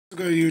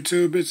good,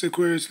 YouTube? It's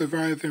Aquarius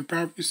Leviathan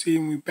Prophecy,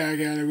 and we back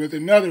at it with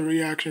another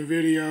reaction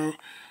video.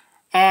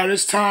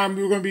 This time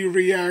we're going to be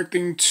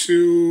reacting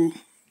to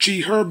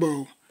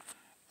Herbo.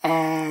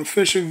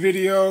 Official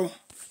video.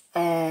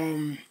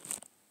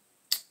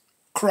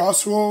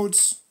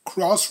 Crossroads.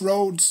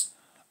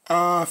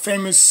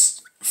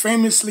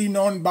 Famously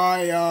known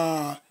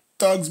by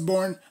Thug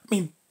Bone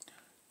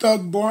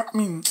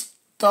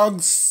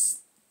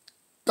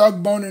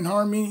in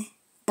Harmony.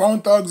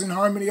 Bone Thugs in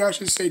Harmony, I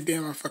should say.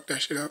 Damn, I fucked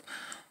that shit up.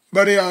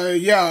 But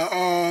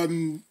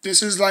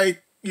this is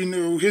like,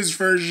 his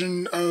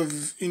version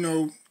of,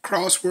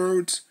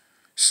 Crossroads.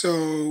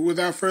 So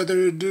without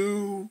further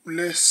ado,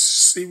 let's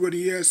see what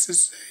he has to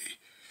say.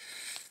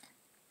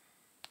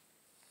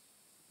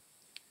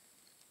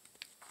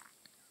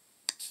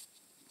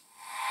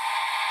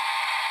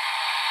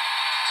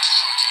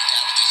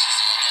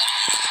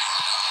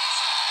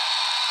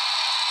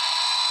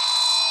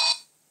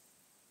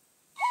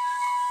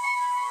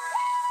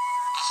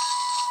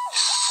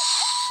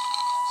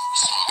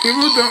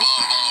 People don't.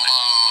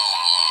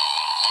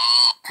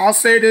 I'll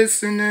say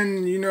this and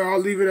then, I'll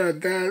leave it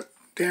at that.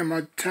 Damn,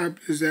 my tab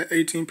is at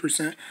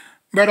 18%.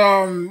 But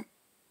I'll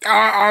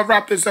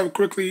wrap this up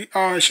quickly.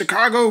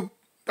 Chicago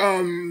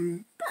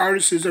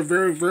artists are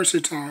very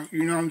versatile.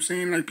 You know what I'm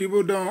saying? Like,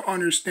 people don't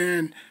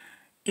understand,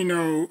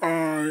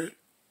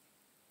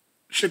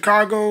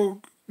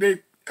 Chicago, I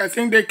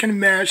think they can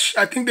mesh.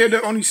 I think they're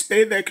the only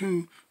state that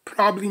can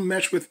probably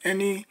mesh with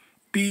any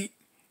beat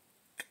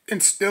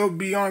and still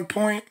be on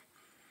point.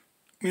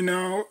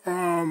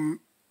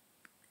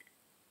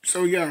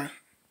 So yeah,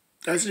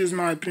 that's just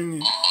my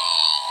opinion.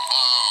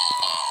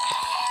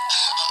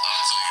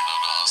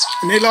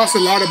 And they lost a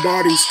lot of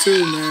bodies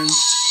too, man.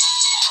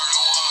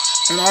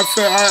 And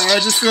I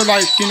just feel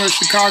like,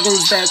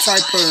 Chicago's that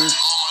type of,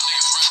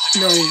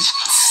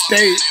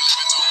 state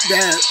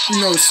that,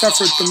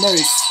 suffered the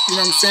most. You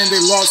know what I'm saying? They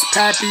lost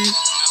Pappy,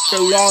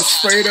 they lost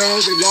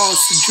Fredo, they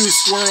lost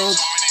Juice WRLD. You know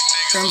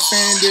what I'm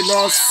saying? They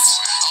lost,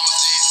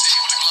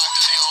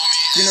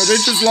 they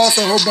just lost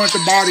a whole bunch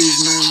of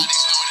bodies, man.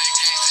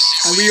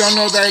 And we all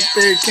know that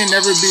they can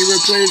never be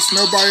replaced.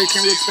 Nobody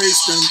can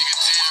replace them.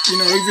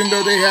 Even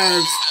though they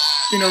have,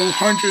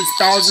 hundreds,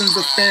 thousands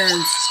of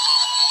fans,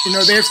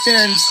 their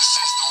fans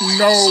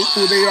know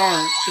who they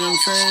are. You know what I'm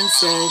saying?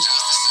 So,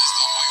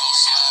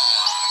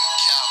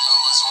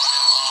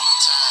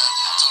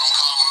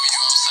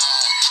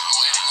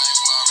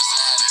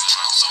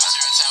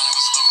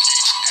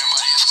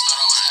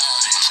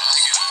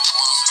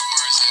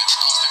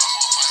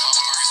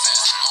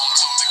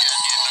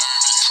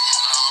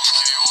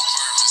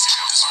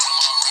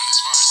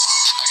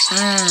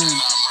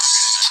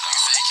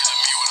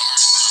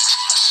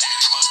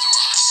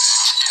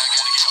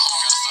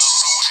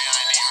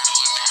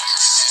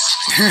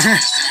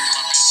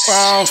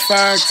 wow,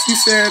 facts. He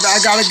said, I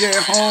gotta get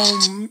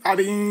home. I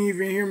didn't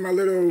even hear my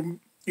little,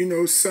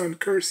 son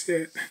curse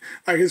yet.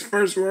 Like his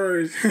first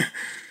words.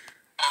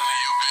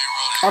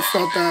 I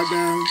felt that,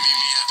 man.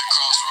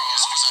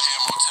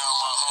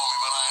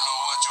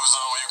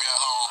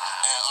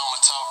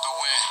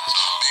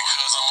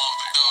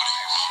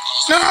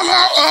 No,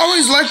 I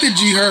always liked the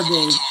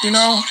Herbo,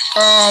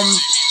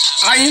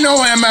 I didn't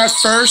know him at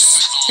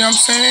first, you know what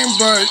I'm saying?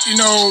 But,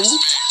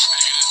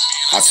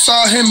 I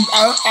saw him,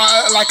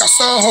 I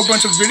saw a whole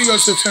bunch of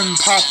videos of him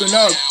popping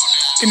up.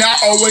 And I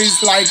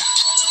always,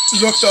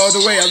 looked the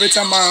other way every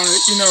time I,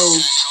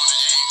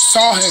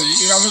 saw him,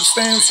 you know what I'm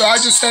saying? So I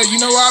just said,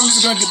 what, I'm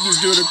just going to give this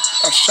dude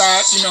a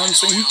shot, you know what I'm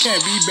saying? He can't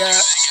be bad.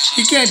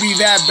 He can't be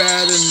that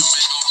bad. And,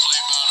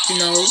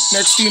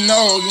 next thing you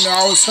know,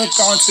 I was hooked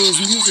onto his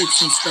music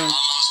and stuff.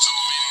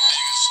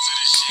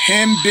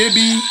 Him,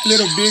 Bibby,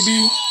 little Bibby,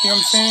 you know what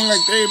I'm saying?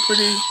 Like, they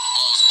pretty,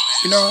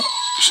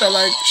 shout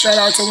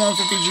out to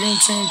 150 Dream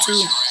Team,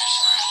 too.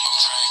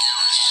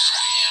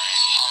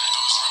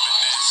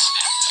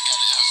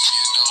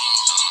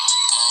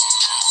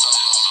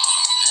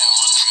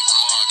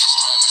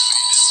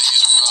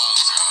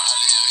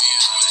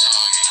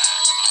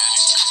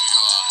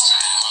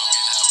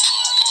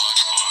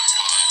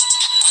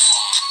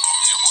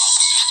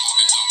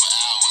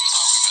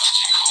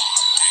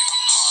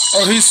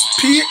 Oh, his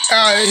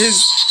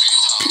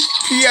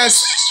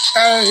S.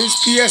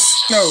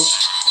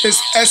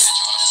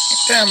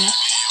 Damn,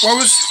 what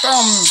was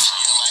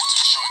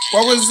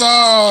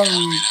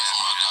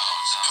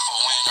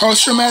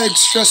post-traumatic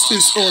stress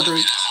disorder?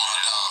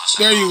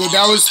 There you go.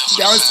 That was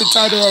the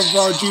title of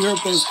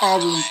Herbo's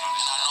album.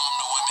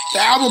 The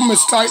album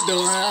is tight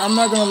though. I'm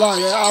not gonna lie,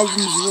 the album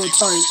is real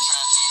tight.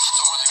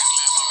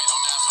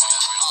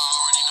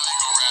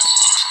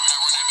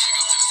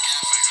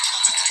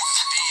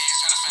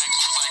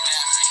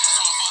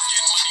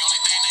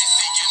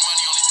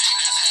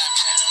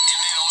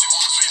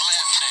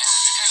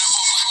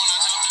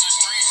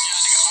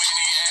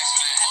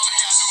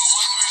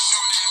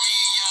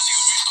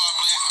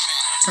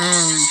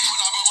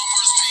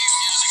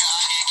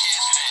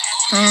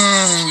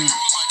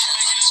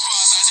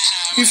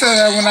 He said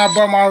that when I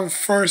bought my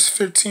first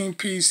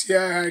 15-piece,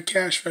 yeah, I had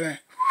cash for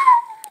that.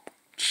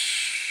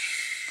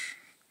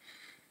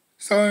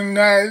 So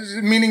that,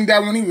 meaning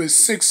that when he was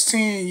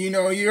 16, you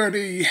know, he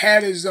already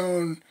had his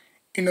own,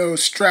 you know,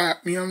 strap.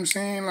 You know what I'm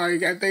saying?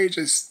 Like at the age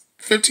of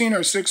 15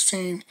 or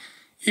 16,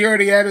 he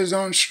already had his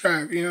own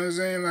strap. You know what I'm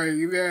saying? Like,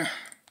 yeah.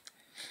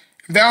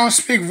 If that don't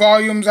speak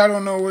volumes, I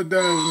don't know what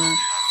does, man.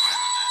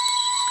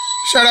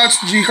 Shout out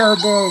to G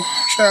Herbo.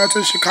 Shout out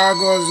to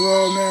Chicago as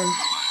well, man.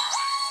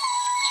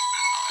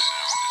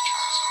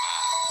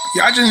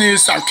 Y'all just need to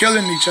stop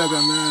killing each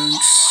other, man.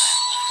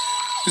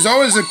 There's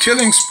always a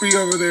killing spree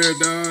over there,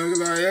 dog.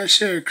 Like, that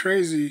shit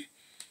crazy.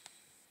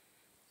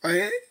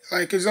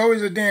 Like there's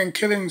always a damn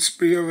killing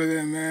spree over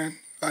there, man.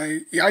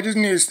 Like, y'all just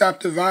need to stop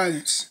the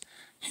violence,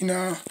 you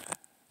know?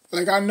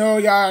 Like, I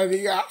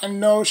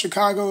know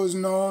Chicago is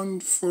known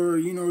for,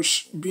 you know,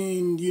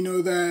 being, you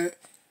know, that...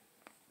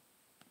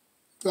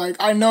 Like,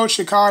 I know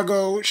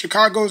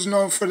Chicago's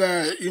known for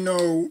that, you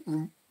know,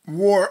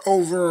 war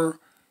over,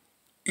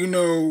 you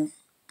know,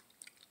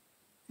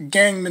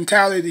 gang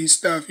mentality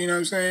stuff, you know what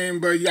I'm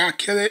saying? But y'all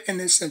kill it,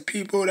 innocent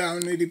people that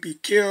don't need to be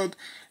killed.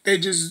 They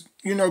just,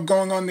 you know,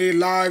 going on their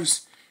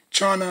lives,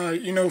 trying to,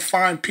 you know,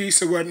 find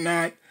peace or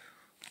whatnot.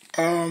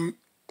 And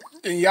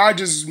y'all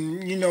just,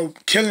 you know,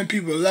 killing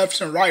people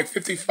left and right.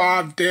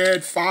 55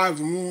 dead,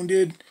 5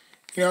 wounded.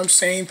 You know what I'm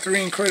saying?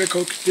 3 in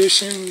critical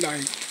condition.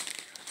 Like,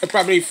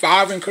 probably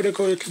 5 in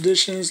critical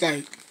conditions.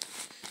 Like,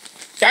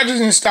 y'all just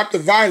didn't stop the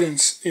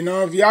violence. You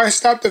know, if y'all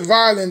stop the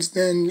violence,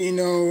 then, you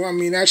know, I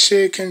mean, that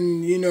shit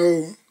can, you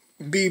know,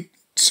 be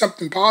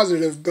something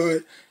positive.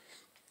 But,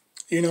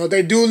 you know,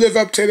 they do live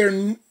up to their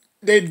name.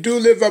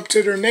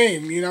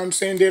 You know what I'm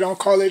saying? They don't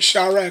call it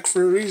Chirac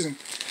for a reason.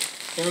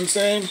 You know what I'm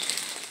saying?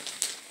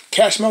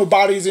 Cash more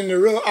bodies in the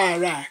real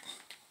Iraq.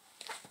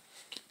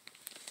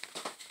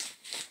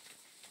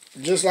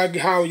 Just like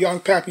how Young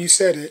Pappy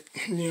said it.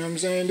 You know what I'm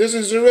saying? This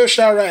is the real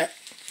Chirac.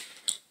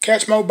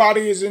 Catch more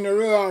bodies in the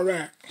real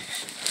Iraq.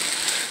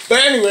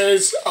 But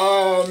anyways,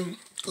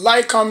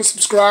 like, comment,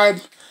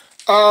 subscribe.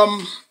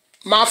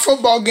 My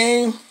football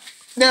game,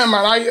 damn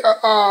man,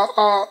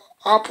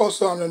 I'll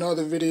post it on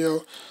another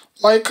video.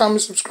 Like, comment,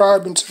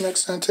 subscribe. Until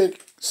next time,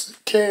 take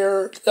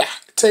care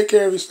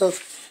of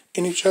yourself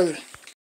and each other.